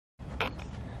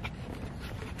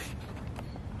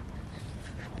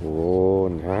Oh,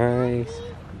 nice.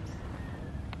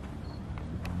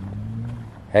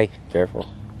 Hey, careful.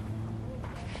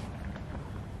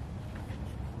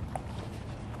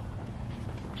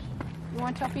 You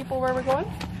want to tell people where we're going?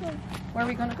 Yeah. Where are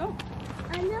we going to go?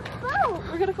 On the boat.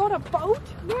 We're going to go on a boat?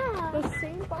 Yeah. The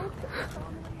same boat that we saw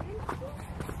on the way in?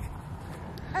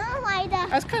 Oh my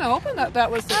God. I was kind of hoping that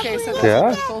that was the case.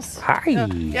 Yeah? Close. Hi.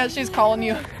 Yeah, she's calling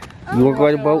you. You want to go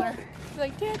on a boat? She's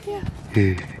like, Dad, yeah.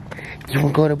 You want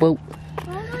to go on a boat?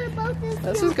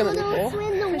 This is going to be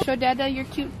cool. Show Dada your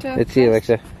cute... Let's see,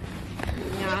 Alexa.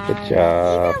 Yeah. Good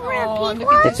job. Oh,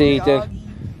 look at Let's see, Ethan.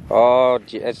 Oh,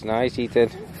 that's nice, Ethan.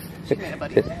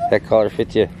 That collar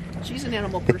fits you. She's an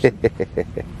animal person.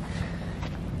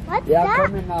 What's Yeah, that?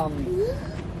 coming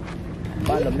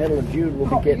by the middle of June,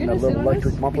 we'll be getting a little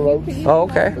electric bumper road. Oh,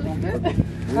 okay.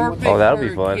 Oh, that'll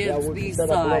be fun. Yeah, we'll set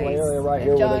up a little area right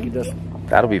here where they can just...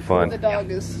 That'll be The fun. dog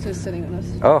is just sitting on us.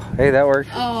 Oh, hey, that worked.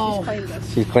 Oh,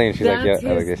 She's playing. She's like, yeah,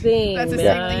 I like this. Thing, that's the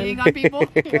same thing on people.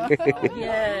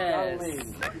 Yes.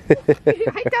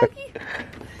 Hi, doggy.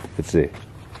 Let's see.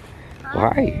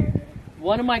 Why?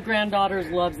 One of my granddaughters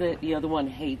loves it. The other one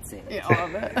hates it. Yeah, all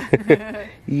of it.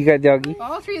 You got doggy?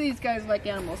 All three of these guys like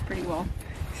animals pretty well.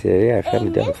 So, yeah, I found a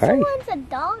And dog. this Hi. one's a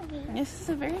doggy. This is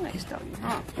a very nice doggy.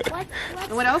 Huh? What's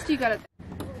And what else do you got?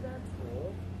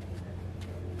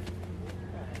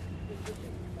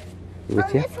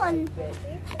 With you? this one?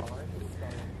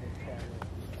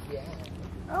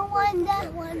 I want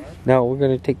that one. No, we're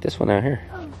going to take this one out here.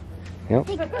 Yep.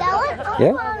 Take that one? I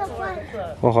Yeah. want one.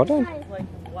 Well, hold on.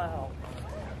 Wow.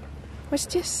 What's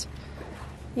this?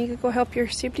 You could go help your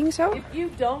siblings out? If you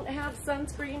don't have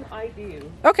sunscreen, I do.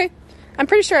 Okay. I'm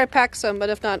pretty sure I packed some, but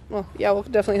if not, well, yeah, we'll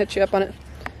definitely hit you up on it.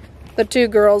 The two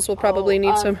girls will probably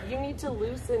need some. You need to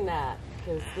loosen that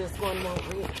because this one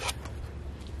won't reach.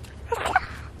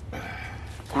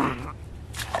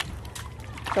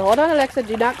 So hold on, Alexa.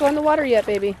 Do not go in the water yet,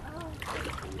 baby.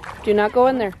 Do not go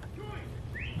in there.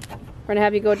 We're gonna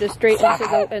have you go just straight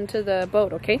into the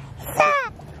boat, okay?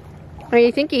 What do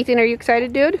you think, Ethan? Are you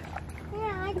excited, dude?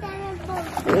 Yeah, I got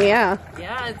a boat. Yeah.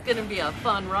 Yeah, it's gonna be a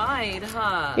fun ride,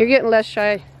 huh? You're getting less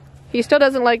shy. He still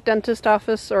doesn't like dentist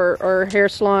office or hair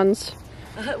salons.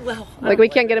 Well, Like we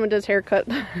can't get him into his haircut.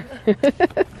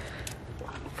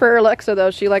 For Alexa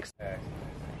though, she likes.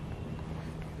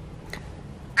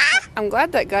 I'm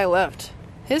glad that guy left.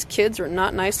 His kids were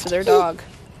not nice to their dog.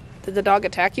 Did the dog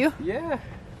attack you? Yeah.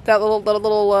 That little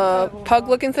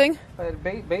pug-looking thing?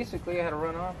 Basically, I had to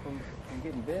run off from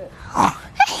getting bit.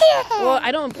 Well,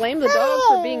 I don't blame the dog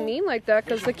for being mean like that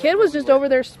because the kid was just over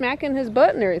there smacking his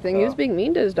butt and everything. He was being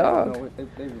mean to his dog. No,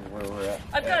 they were where we're at.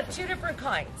 I've got two different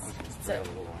kinds. So.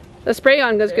 The spray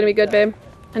on is going to be good, babe.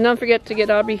 And don't forget to get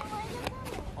Aubrey.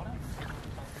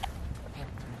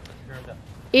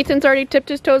 Ethan's already tipped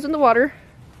his toes in the water.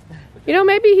 You know,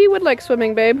 maybe he would like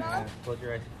swimming, babe. Close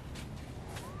your eyes.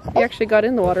 He actually got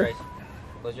in the water.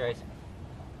 Close your eyes.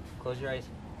 Close your eyes.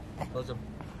 Close them.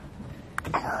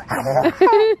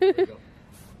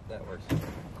 That works.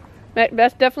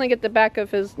 Best definitely get the back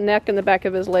of his neck and the back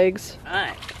of his legs.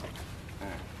 Alright.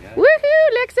 Woohoo,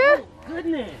 Alexa!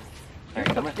 Goodness.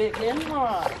 Here's a big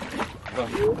in-law.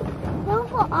 Don't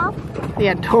go off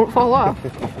Yeah, don't fall off.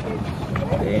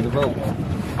 Stay in the boat.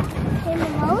 in the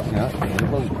boat. Yeah, stay in the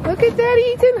boat. Look at that,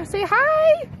 Ethan. Say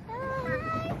hi.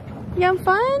 Hi. You having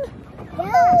fun?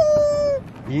 Yeah.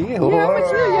 Yeah, You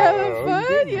having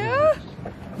fun? Yeah.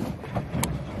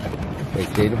 Hey,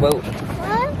 stay in the boat.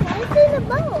 What? What's in the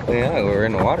boat? Yeah, we're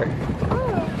in the water.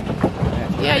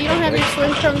 Oh. Yeah, you don't have your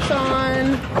swim trunks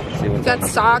on. See what's Got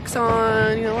socks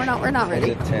on. You know, we're not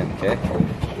ready. It's at 10, okay?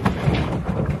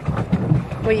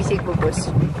 What do you think, Boo-Boos?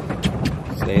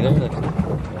 Stay there.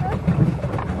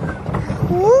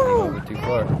 Ooh. Too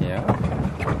far. Yeah.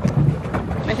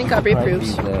 I think Aubrey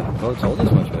approves. These boats hold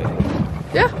this much weight.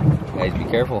 Yeah. Guys, be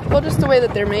careful. Well, just the way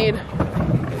that they're made. Be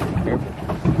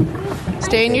careful.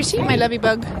 Stay in your seat, my lovey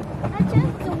bug. That's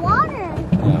just the water.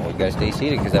 Yeah, we gotta stay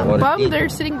seated because that water's Bum, deep. they're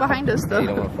sitting behind us, You don't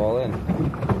though. want to fall in.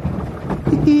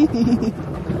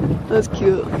 That's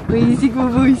cute. What do you think,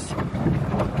 Boo-Boos?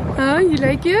 Huh? You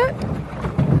like it?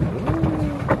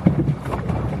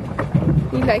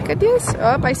 You like this?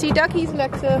 Oh, I see duckies,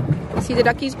 Alexa. You see the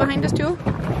duckies behind us, too?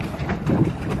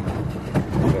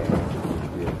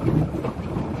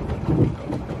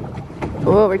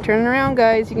 Oh, we're turning around,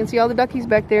 guys. You can see all the duckies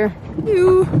back there.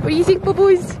 Ew. What do you think,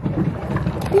 Boo-Boos?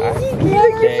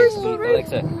 Okay,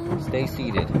 Alexa, stay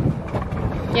seated.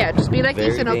 Yeah, just be like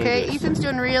Very Ethan, okay? dangerous. Ethan's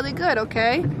doing really good,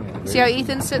 okay? See how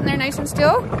Ethan's sitting there nice and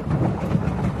still?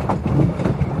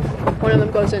 One of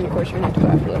them goes in, of course, you're going to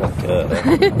have to go after a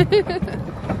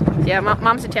little. Yeah,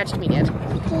 Mom's attached to me, Dad.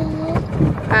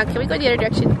 Can we go the other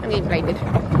direction? I'm getting blinded.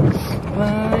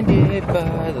 Blinded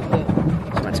by the love.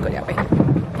 So let's go that way.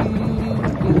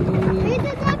 Here's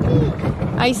the ducky.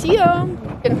 I see him.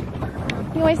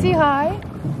 You want to say hi?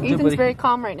 Ethan's buddy? very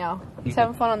calm right now. He's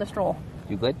having fun on the stroll.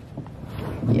 You good?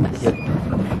 Yes.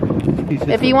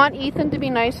 If you want Ethan to be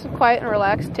nice, quiet, and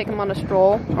relaxed, take him on a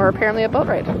stroll or apparently a boat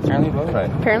ride. Apparently a boat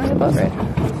ride. Apparently a boat ride.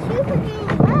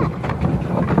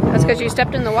 That's because you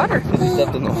stepped in the water. You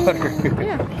stepped in the water.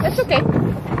 Yeah, that's okay.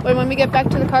 But when we get back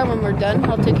to the car, when we're done,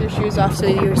 I'll take your shoes off so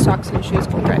your socks and shoes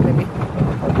can dry, baby.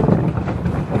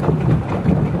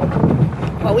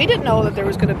 Well, we didn't know that there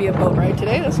was going to be a boat ride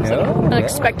today. This is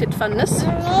unexpected funness.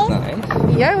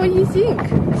 Nice. Yeah, what do you think?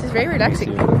 This is very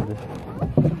relaxing.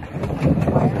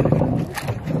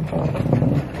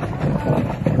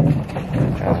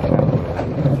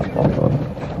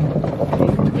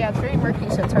 Yeah, it's very murky,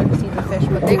 so it's hard to see the fish,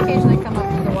 but they occasionally come up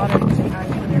to the water and say hi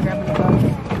when they're grabbing the dog.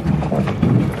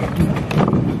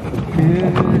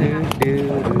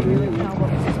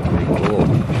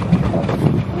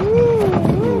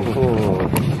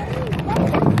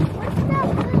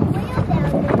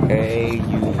 Hey,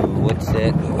 what's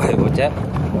that? What's that?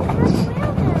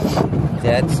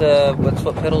 That's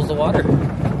what pedals the water.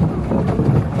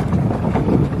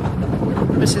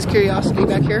 This is Curiosity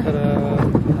back here.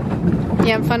 You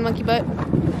having fun, monkey butt?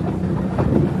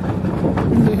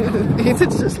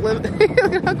 Ethan's just living.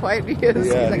 Look at how quiet he is.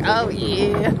 Yeah. He's like, oh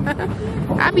yeah.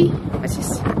 Abby, what's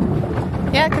this?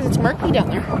 Yeah, because it's murky down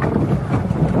there.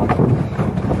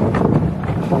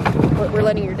 We're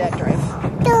letting your dad drive.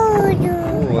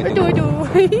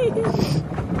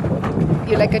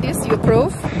 You like this? You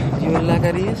approve? You like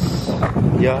this?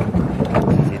 Yeah.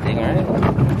 You think, alright?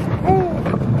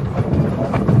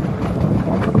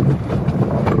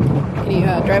 Can you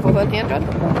drive with one hand on?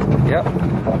 Yep.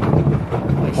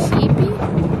 Sleepy.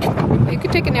 You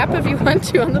could take a nap if you want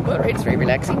to on the boat ride. It's very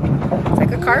relaxing. It's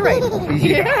like a car ride.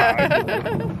 Yeah.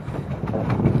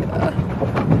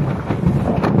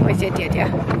 What's that,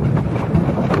 Dad?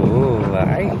 Oh,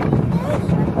 alright.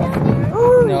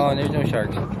 No, there's no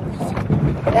sharks.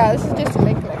 Yeah, this is just a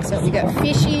lake, so we got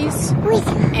fishies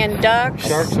and ducks.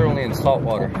 Sharks are only in salt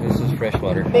water. This is fresh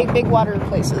water. Big water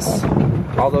places.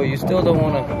 Although you still don't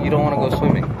want to go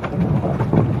swimming.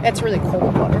 It's really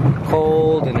cold water.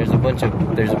 Cold, and there's a bunch of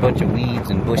weeds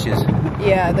and bushes.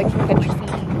 Yeah, they can catch your feet.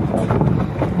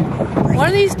 One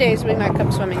of these days we might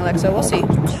come swimming, Alexa. We'll see.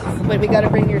 But we got to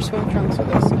bring your swim trunks with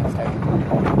us next time.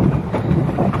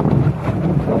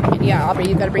 And yeah, Aubrey,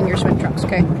 you got to bring your swim trunks,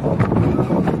 okay?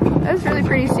 That's really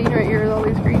pretty scene right here with all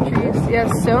these green trees. Yeah,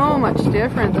 so much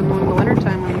different than in the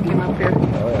wintertime when we came up here.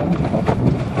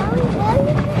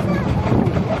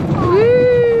 Woo!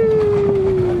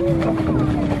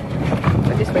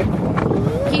 Go this way.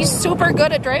 He's super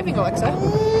good at driving, Alexa.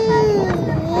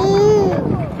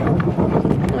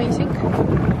 What do you think?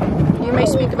 You may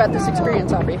speak about this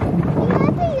experience, Aubrey.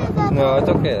 No, it's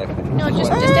okay. No,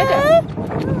 just edit.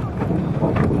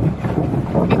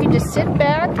 You can just sit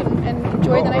back and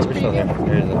enjoy the nice pretty view.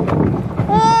 Here's it.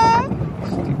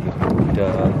 Stupid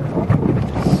dog.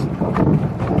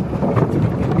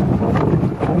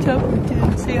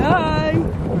 Say hi.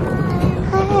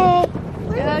 Hi.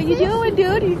 How you doing,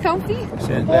 dude? Are you comfy?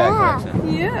 Sit back, Alexa.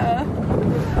 Yeah.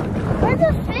 Where's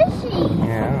the fishy?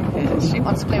 Yeah. She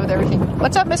wants to play with everything.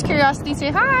 What's up, Miss Curiosity? Say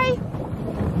hi.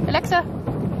 Alexa,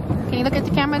 can you look at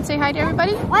the camera and say hi to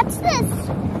everybody? What's this?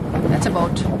 That's a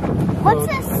boat. What's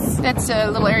this? That's a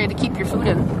little area to keep your food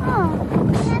in. Oh,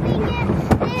 let me get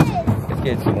this. It's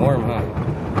getting warm, huh?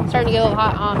 Starting to get a little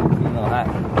hot, huh? A little hot.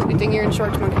 It's a good thing you're in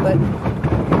shorts, monkey butt.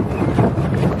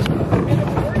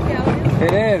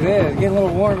 It is. It's getting a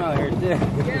little warm out here, too. Yeah, it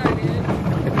is.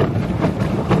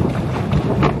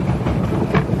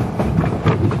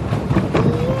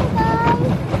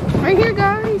 Right here,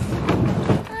 guys.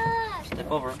 Step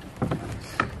over.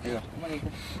 Here you go. Come on,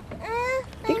 Ethan.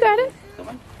 You got it. Come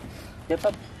on. Step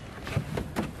up.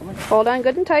 Hold on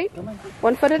good and tight.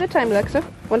 1 foot at a time, Alexa.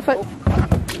 1 foot.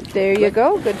 There you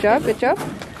go. Good job. Good job.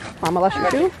 Mama lost your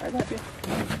shoe.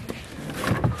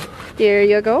 There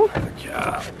you go. Good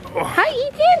job. Oh. Hi,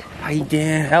 Ethan. Hi,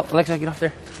 Ethan. Help, Alexa, get off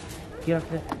there. Get off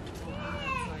there.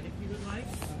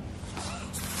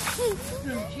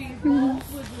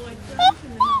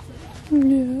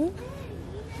 Yeah.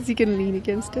 Is he gonna lean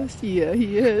against us? Yeah,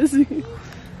 he is. Say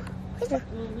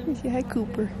hi,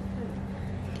 Cooper.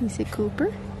 Can you say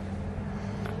Cooper?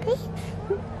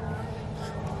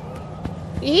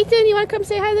 Ethan, you wanna come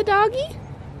say hi to the doggy?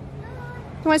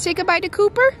 You wanna say goodbye to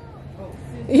Cooper?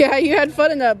 Yeah, you had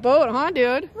fun in that boat, huh,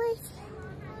 dude?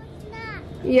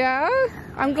 Yeah?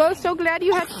 I'm so glad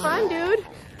you had fun, dude.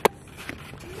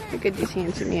 Look at this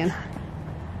handsome man.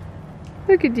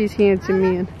 Look at this handsome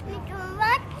man.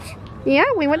 Yeah,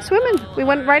 we went swimming. We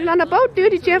went riding on a boat,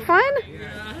 dude. Did you have fun?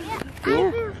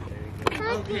 Yeah.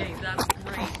 Okay, that's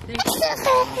great.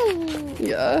 Thank you.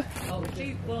 Yeah. Oh,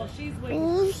 she's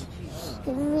waiting.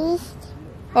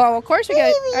 Oh, of course we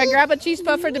got. Grab a cheese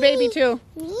puff for the baby too.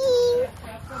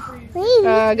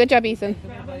 Good job, Ethan.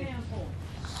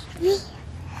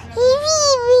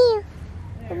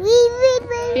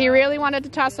 He really wanted to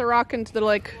toss a rock into the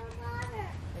lake.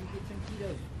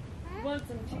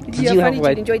 Did you have fun?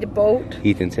 Did you enjoy the boat?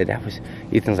 Ethan said that was.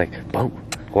 Ethan's like boat,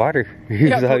 water.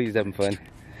 He's always having fun.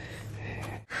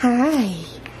 Hi.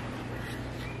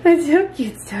 That's so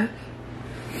cute stuff.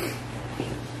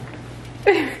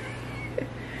 What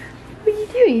are you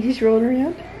doing? You just rolling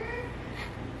around?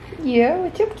 Yeah,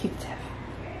 what's up, cute stuff?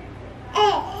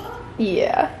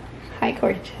 Yeah. Hi,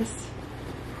 gorgeous.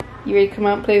 You ready to come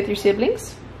out and play with your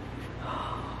siblings?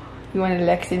 You want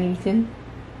Alexa and Ethan?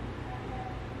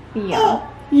 Yeah.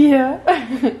 Yeah.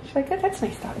 She's like, that's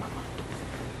nice thought, Mama.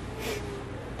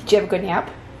 Did you have a good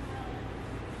nap?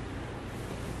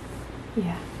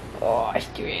 Yeah. Oh,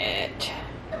 stretch.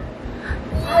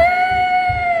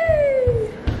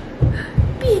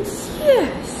 Bitch,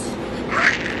 yes.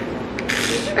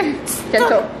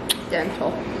 Gentle.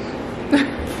 Gentle.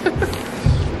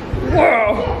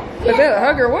 Whoa. Is that a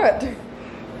hug or what?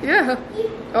 Yeah.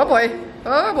 Oh boy.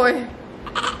 Oh boy.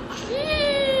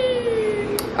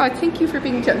 Oh, thank you for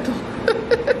being gentle.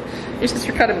 Your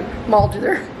sister kind of mauled you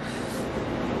there.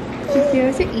 Yeah,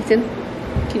 is it Ethan?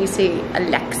 Can you say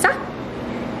Alexa?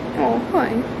 Oh,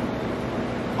 hi.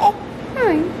 Oh,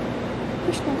 hi.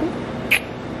 You're snuggling.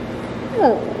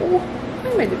 Oh, hi,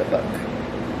 my little bug.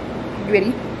 You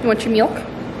ready? You want your milk? Look,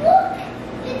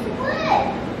 it's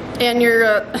wet. And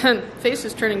your face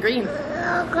is turning green.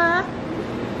 Okay.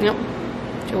 Yep.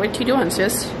 So what you doing,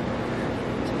 sis?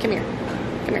 Come here.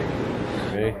 Come here.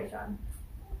 Ready?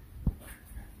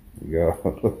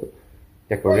 Go.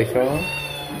 Decoration.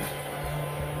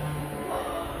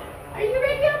 Are you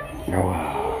ready? Oh, wow.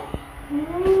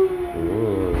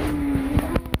 Ooh.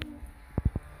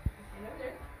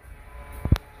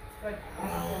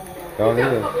 Don't leave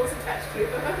it.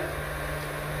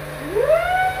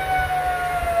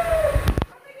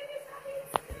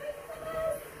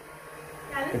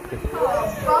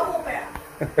 Bubble bath.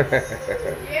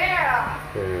 Yeah.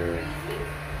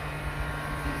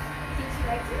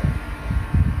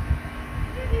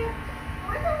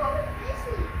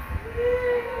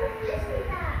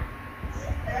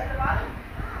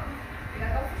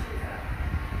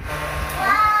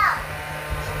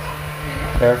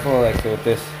 Careful, Alexa, with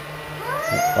this.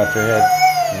 Watch your head.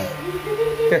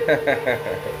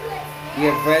 You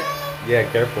have Fred? Yeah,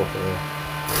 careful.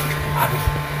 Aubrey,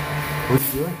 what are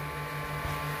you doing?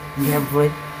 You have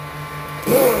Fred?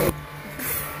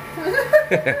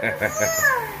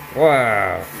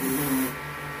 Wow.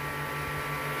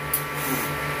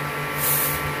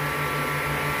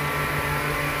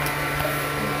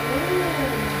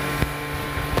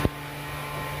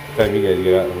 Time you guys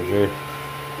get out for sure.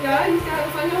 Yeah, he's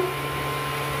got fun now.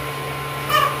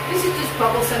 This is just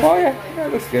bubble sense. Oh yeah,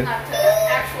 that looks good. Not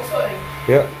actual swimming.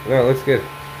 Yeah, no, it looks good.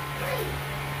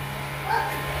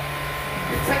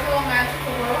 It's like a little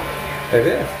magical world in here. It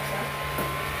is.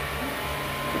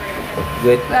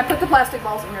 Good. I put the plastic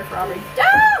balls in here for Aubrey.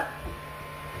 Ah!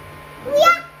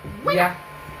 Yeah. Yeah.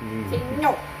 Say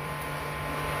no.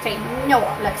 Say no,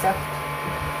 Alexa.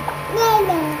 No,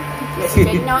 no. Yes, say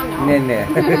no, no. Nene.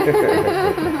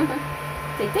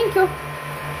 Say thank you.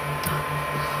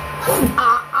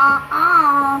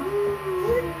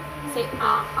 Say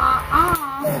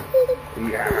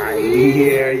Yeah,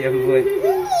 yeah, yeah, boy.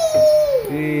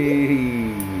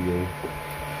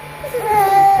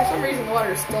 For some reason the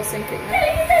water is still sinking.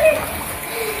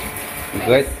 You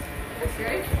good? That's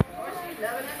great. Oh, she's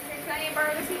loving it. Can I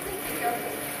borrow this evening?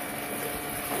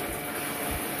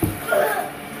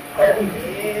 Oh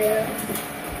yeah.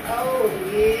 Oh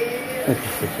yeah.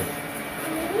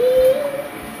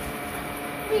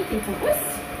 What do you think of this?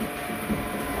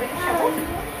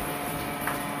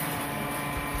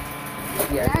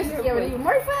 Yeah, Now she's giving you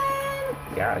more fun.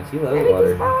 yeah, she loves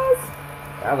water.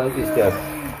 I love this stuff.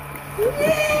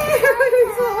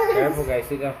 Careful, guys.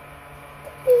 Sit down.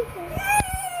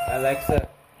 Alexa.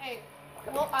 Hey,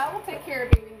 well, I will take care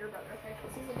of baby and your brother, okay?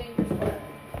 This is a dangerous water.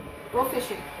 We're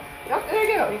fishing. Oh, there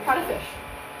you go. You caught a fish.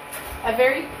 A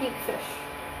very pink fish.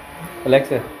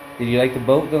 Alexa, did you like the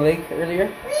boat in the lake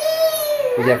earlier?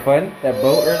 Was that fun? That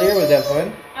boat earlier, was that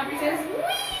fun? Aubrey says,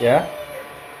 Yeah?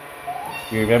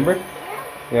 You remember?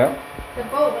 Yeah? The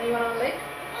boat when you went on the lake?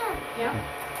 Yeah.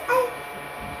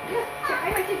 Yeah,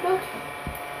 I like the boat.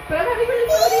 But I'm having really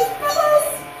fun with these bubbles.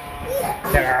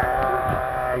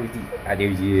 Ah,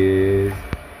 there she is.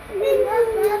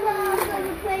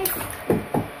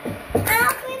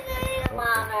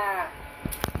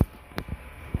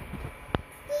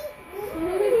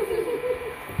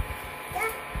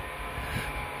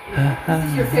 This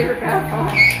is your favorite bathroom.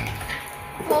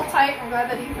 It's a little tight. I'm glad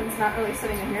that Ethan's not really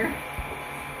sitting in here.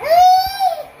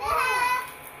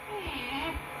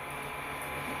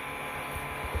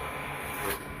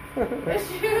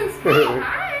 Issues.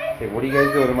 Hi. Hey, what do you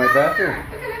guys do in my bathroom?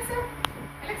 Look, Alexa.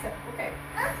 Alexa, okay.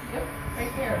 Yep,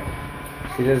 right there.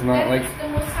 She does not like The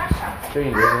mustache shop.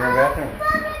 strangers in my bathroom.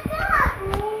 Mama,